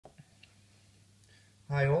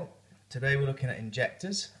Hi all, today we're looking at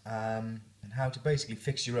injectors and how to basically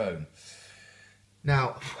fix your own.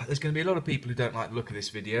 Now, there's going to be a lot of people who don't like the look of this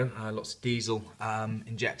video, lots of diesel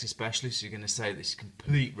injector specialists who are going to say this is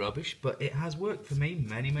complete rubbish, but it has worked for me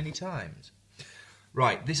many times.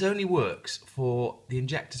 Right, this only works for the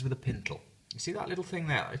injectors with a pintle. You see that little thing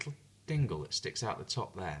there, that little dingle that sticks out the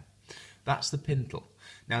top there? That's the pintle.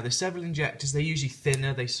 Now there's several injectors. They're usually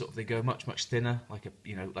thinner. They go much thinner, like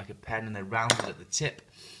a pen, and they're rounded at the tip.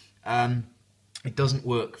 It doesn't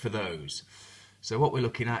work for those. So what we're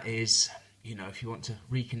looking at is, if you want to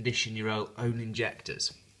recondition your own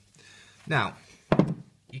injectors. Now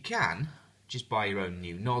you can just buy your own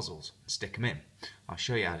new nozzles and stick them in. I'll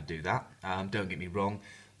show you how to do that. Don't get me wrong.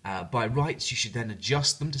 By rights, you should then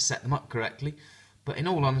adjust them to set them up correctly. But in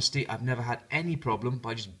all honesty, I've never had any problem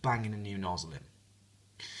by just banging a new nozzle in.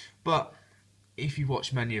 But if you've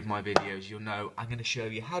watched many of my videos, you'll know I'm going to show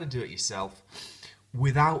you how to do it yourself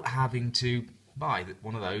without having to buy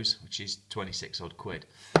one of those, which is 26 odd quid.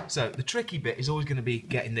 So the tricky bit is always going to be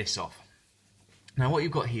getting this off. Now what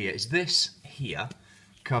you've got here is this here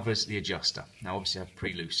covers the adjuster. Now obviously I've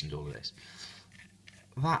pre-loosened all of this.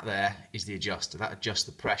 That there is the adjuster. That adjusts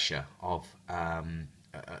the pressure of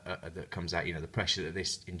that comes out, the pressure that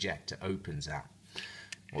this injector opens at.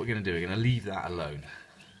 What we're going to do, we're going to leave that alone.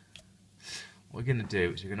 What we're going to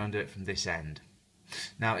do is we're going to undo it from this end.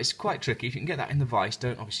 Now it's quite tricky. If you can get that in the vise,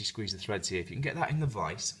 don't obviously squeeze the threads here. If you can get that in the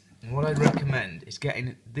vise, and what I'd recommend is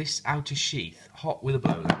getting this outer sheath hot with a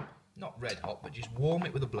blow lamp. Not red hot, but just warm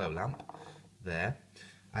it with a blow lamp there,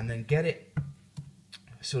 and then get it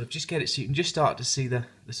just get it so you can just start to see the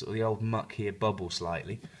old muck here bubble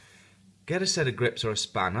slightly. Get a set of grips or a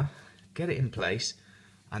spanner, get it in place,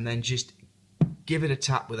 and then just give it a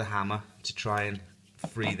tap with a hammer to try and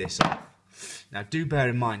free this off. Now do bear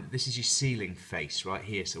in mind that this is your sealing face right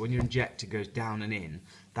here, so when your injector goes down and in,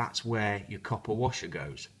 that's where your copper washer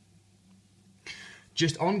goes.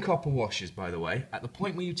 Just on copper washers, by the way, at the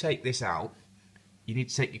point where you take this out, you need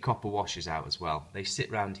to take your copper washers out as well. They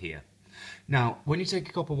sit round here. Now when you take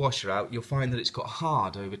a copper washer out, you'll find that it's got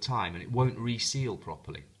hard over time and it won't reseal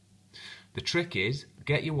properly. The trick is,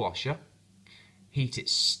 get your washer, heat it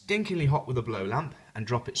stinkingly hot with a blow lamp, and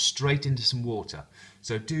drop it straight into some water.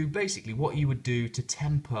 So do basically what you would do to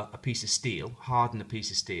temper a piece of steel, harden a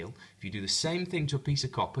piece of steel. If you do the same thing to a piece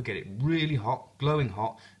of copper, get it really hot, glowing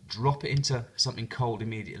hot, drop it into something cold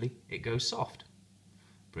immediately, it goes soft.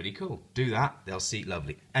 Pretty cool. Do that, they'll seat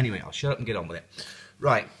lovely. Anyway, I'll shut up and get on with it.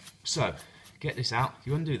 Right, so get this out,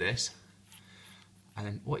 you undo this, and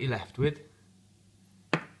then what you're left with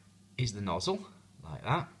is the nozzle, like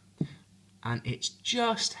that, and it's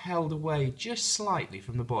just held away just slightly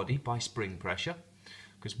from the body by spring pressure,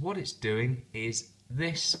 because what it's doing is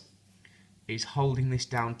this is holding this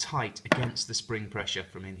down tight against the spring pressure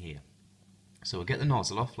from in here. So we'll get the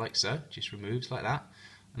nozzle off like so, just removes like that,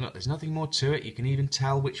 and look, there's nothing more to it. You can even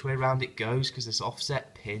tell which way around it goes because there's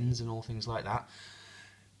offset pins and all things like that.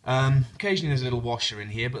 Occasionally there's a little washer in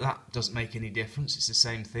here, but that doesn't make any difference. It's the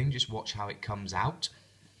same thing, just watch how it comes out.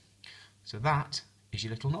 So that is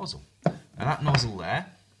your little nozzle. Now that nozzle there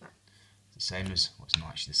is the same as, well, it's not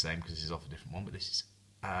actually the same because this is off a different one, but this is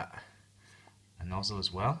a nozzle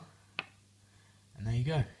as well. And there you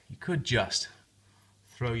go. You could just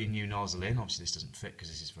throw your new nozzle in. Obviously this doesn't fit because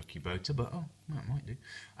this is for a Kubota, but oh, well, it might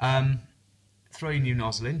do. Throw your new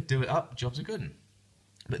nozzle in, do it up, job's a good one.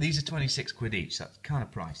 But these are 26 quid each, so that's kind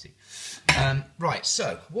of pricey. Right,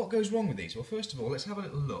 so what goes wrong with these? Well, first of all, let's have a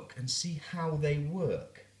little look and see how they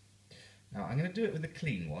work. Now I'm going to do it with a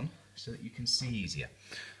clean one so that you can see easier.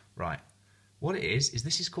 Right, what it is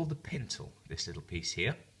this is called the pintle, this little piece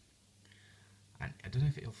here. And I don't know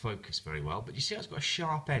if it'll focus very well, but you see how it's got a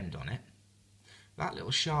sharp end on it? That little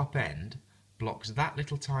sharp end blocks that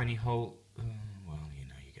little tiny hole, well,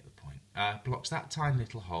 you get the point. Blocks that tiny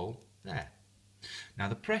little hole there. Now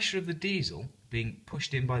the pressure of the diesel being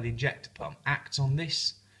pushed in by the injector pump acts on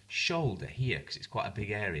this shoulder here, because it's quite a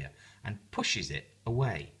big area, and pushes it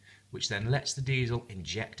away, which then lets the diesel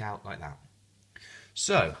inject out like that.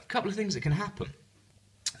 So, a couple of things that can happen.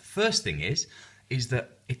 First thing is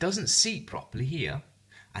that it doesn't seat properly here,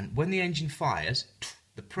 and when the engine fires,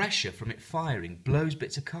 the pressure from it firing blows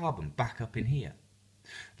bits of carbon back up in here.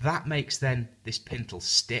 That makes then this pintle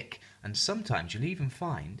stick, and sometimes you'll even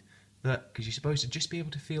find that, because you're supposed to just be able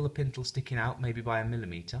to feel the pintle sticking out maybe by a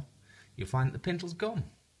millimetre, you'll find that the pintle's gone.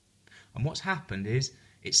 And what's happened is,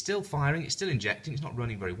 it's still firing, it's still injecting, it's not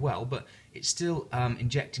running very well, but it's still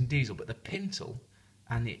injecting diesel, but the pintle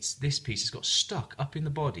and this piece has got stuck up in the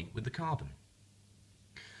body with the carbon.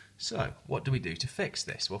 So, what do we do to fix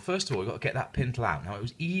this? Well, first of all, we've got to get that pintle out. Now, it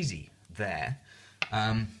was easy there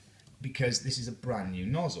because this is a brand new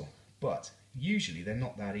nozzle, but usually they're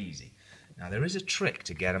not that easy. Now there is a trick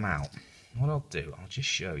to get them out. What I'll do, I'll just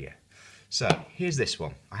show you. So here's this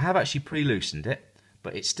one. I have actually pre-loosened it,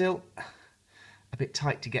 but it's still a bit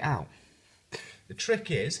tight to get out. The trick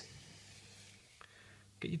is,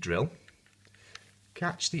 get your drill,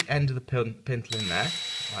 catch the end of the pintle in there,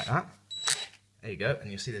 like that. There you go, and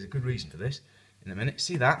you'll see there's a good reason for this in a minute.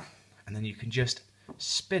 See that? And then you can just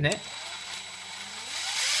spin it,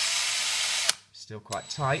 still quite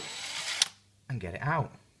tight, and get it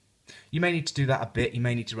out. You may need to do that a bit, you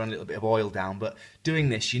may need to run a little bit of oil down, but doing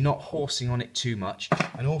this, you're not horsing on it too much.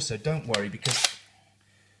 And also, don't worry, because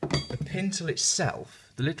the pintle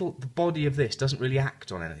itself, the body of this doesn't really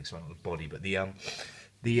act on anything. Sorry, not the body, but the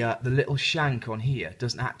little shank on here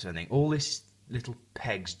doesn't act on anything. All this little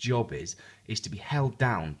peg's job is to be held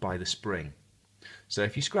down by the spring. So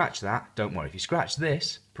if you scratch that, don't worry. If you scratch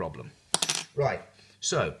this, problem. Right,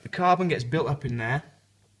 so the carbon gets built up in there,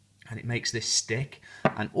 and it makes this stick.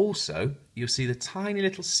 And also, you'll see the tiny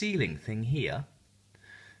little sealing thing here.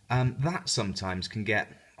 That sometimes can get,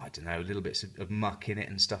 I don't know, little bits of muck in it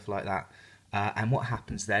and stuff like that. And what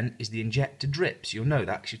happens then is the injector drips. You'll know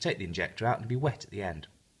that because you take the injector out and it'll be wet at the end.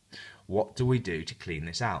 What do we do to clean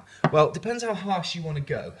this out? Well, it depends how harsh you want to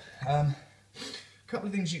go. A couple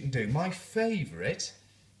of things you can do. My favourite,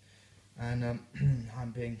 and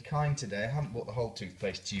I'm being kind today, I haven't brought the whole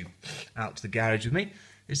toothpaste tube out to the garage with me,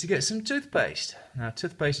 is to get some toothpaste. Now,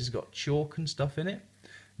 toothpaste has got chalk and stuff in it.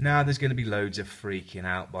 Now, there's going to be loads of freaking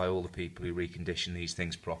out by all the people who recondition these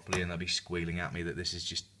things properly, and they'll be squealing at me that this is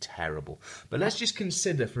just terrible. But let's just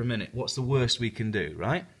consider for a minute what's the worst we can do,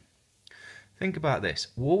 right? Think about this.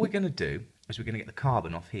 All we're going to do is we're going to get the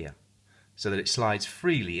carbon off here so that it slides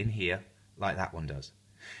freely in here like that one does.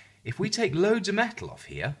 If we take loads of metal off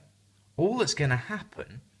here, all that's going to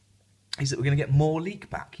happen is that we're going to get more leak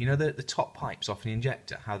back. You know the top pipes off an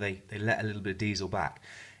injector, how they let a little bit of diesel back.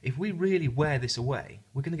 If we really wear this away,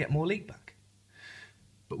 we're going to get more leak back.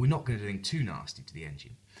 But we're not going to do anything too nasty to the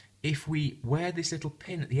engine. If we wear this little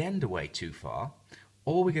pin at the end away too far,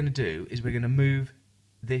 all we're going to do is we're going to move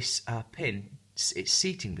this pin, its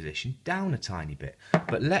seating position, down a tiny bit.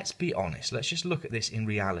 But let's be honest, let's just look at this in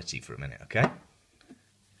reality for a minute, okay?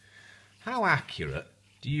 How accurate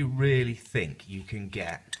do you really think you can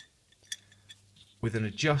get with an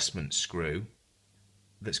adjustment screw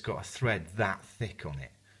that's got a thread that thick on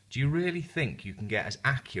it? Do you really think you can get as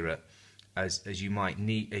accurate as you might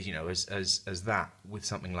need, as you know, as that with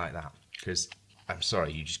something like that? Because I'm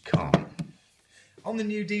sorry, you just can't. On the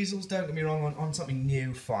new diesels, don't get me wrong, on something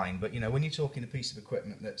new, fine, but you know, when you're talking a piece of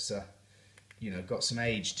equipment that's you know, got some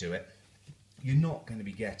age to it, you're not going to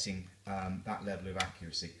be getting that level of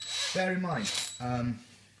accuracy. Bear in mind,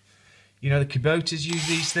 you know, the Kubotas use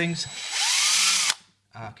these things.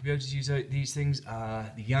 Kubotas use these things.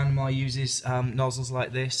 The Yanmar uses nozzles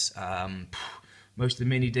like this. Most of the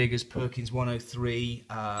mini diggers, Perkins 103,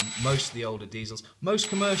 most of the older diesels, most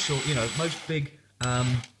commercial, you know, most big,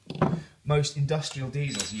 most industrial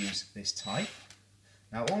diesels use this type.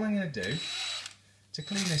 Now, all I'm going to do to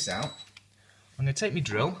clean this out, I'm going to take my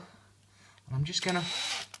drill and I'm just going to.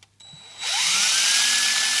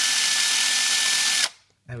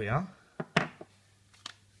 There we are.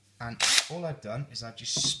 And all I've done is I've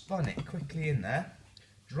just spun it quickly in there,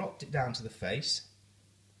 dropped it down to the face,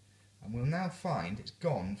 and we'll now find it's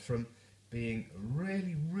gone from being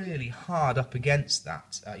really, really hard up against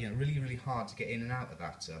that, you know, really, really hard to get in and out of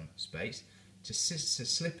that space, to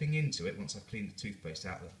slipping into it once I've cleaned the toothpaste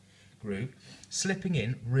out of the groove, slipping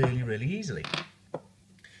in really, really easily.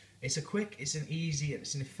 It's a quick, it's an easy,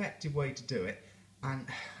 it's an effective way to do it, and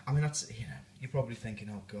I mean, that's, you know, you're probably thinking,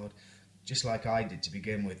 oh God, just like I did to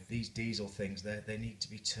begin with, these diesel things, they need to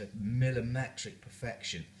be to millimetric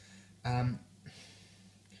perfection.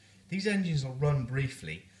 These engines will run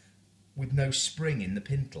briefly with no spring in the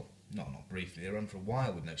pintle. Not briefly, they run for a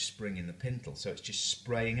while with no spring in the pintle, so it's just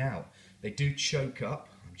spraying out. They do choke up.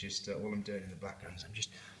 I'm just, all I'm doing in the background is I'm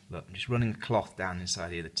just running a cloth down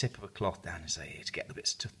inside here, the tip of a cloth down inside here to get the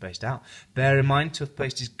bits of toothpaste out. Bear in mind,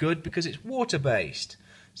 toothpaste is good because it's water-based.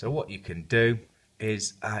 So what you can do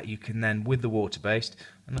is you can then, with the water-based,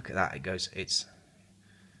 and look at that, it goes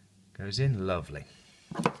in lovely.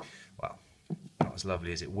 Well, not as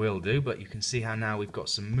lovely as it will do, but you can see how now we've got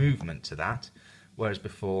some movement to that, whereas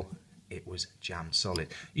before it was jam solid.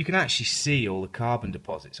 You can actually see all the carbon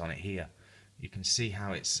deposits on it here. You can see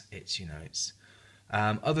how it's you know, it's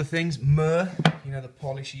other things, myrrh, you know, the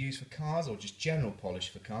polish you use for cars, or just general polish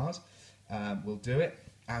for cars, will do it,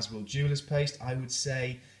 as will jeweler's paste. I would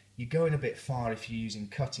say you're going a bit far if you're using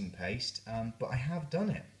cutting paste, but I have done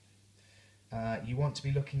it. You want to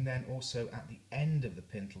be looking then also at the end of the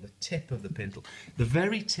pintle, the tip of the pintle. The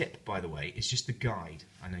very tip, by the way, is just the guide.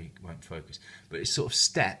 I know you won't focus, but it's sort of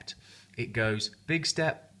stepped. It goes big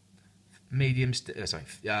step, medium step,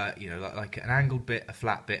 you know, like an angled bit, a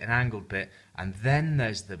flat bit, an angled bit, and then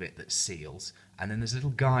there's the bit that seals, and then there's a little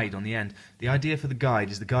guide on the end. The idea for the guide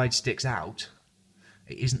is the guide sticks out.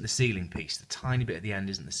 It isn't the sealing piece. The tiny bit at the end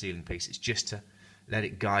isn't the sealing piece. It's just to let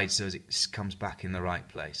it guide so as it comes back in the right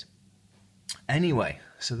place. Anyway,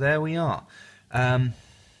 so there we are.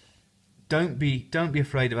 Don't be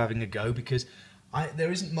afraid of having a go, because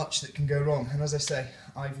there isn't much that can go wrong. And as I say,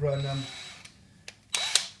 I've run.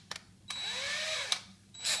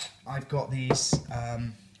 I've got these.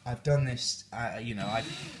 I've done this. You know,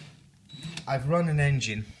 I've run an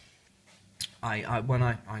engine. When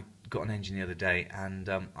I got an engine the other day, and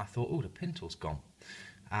I thought, oh, the pintle's gone.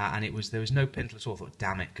 And there was no pintle at all. I thought,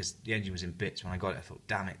 damn it, because the engine was in bits when I got it. I thought,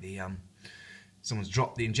 damn it, someone's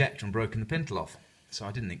dropped the injector and broken the pintle off. So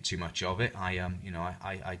I didn't think too much of it.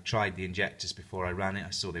 I tried the injectors before I ran it. I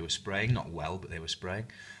saw they were spraying, not well, but they were spraying,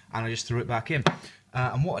 and I just threw it back in.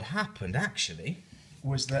 And what had happened actually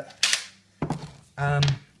was that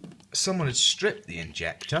someone had stripped the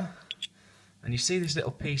injector, and you see this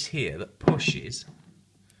little piece here that pushes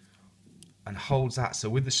and holds that. So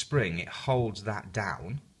with the spring, it holds that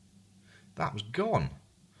down. That was gone.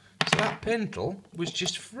 So that pintle was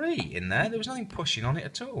just free in there. There was nothing pushing on it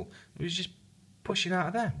at all. It was just pushing out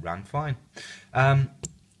of there. Ran fine.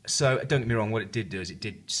 So don't get me wrong, what it did do is it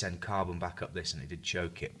did send carbon back up this, and it did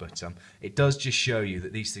choke it. But it does just show you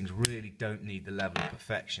that these things really don't need the level of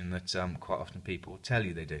perfection that quite often people will tell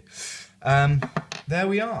you they do. There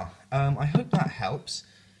we are. I hope that helps.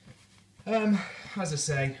 As I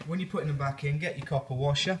say, when you're putting them back in, get your copper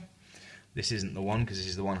washer. This isn't the one because this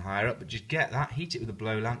is the one higher up, but just get that, heat it with a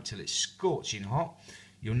blow lamp till it's scorching hot.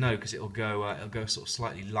 You'll know because it'll go sort of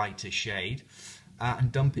slightly lighter shade,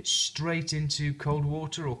 and dump it straight into cold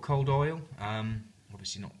water or cold oil.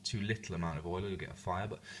 Obviously not too little amount of oil, you'll get a fire,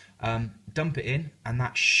 but dump it in, and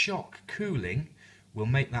that shock cooling will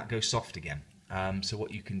make that go soft again. So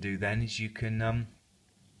what you can do then is you can,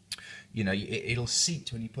 you know, it'll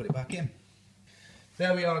seat when you put it back in.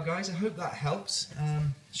 There we are, guys. I hope that helps.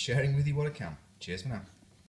 Sharing with you what I can. Cheers for now.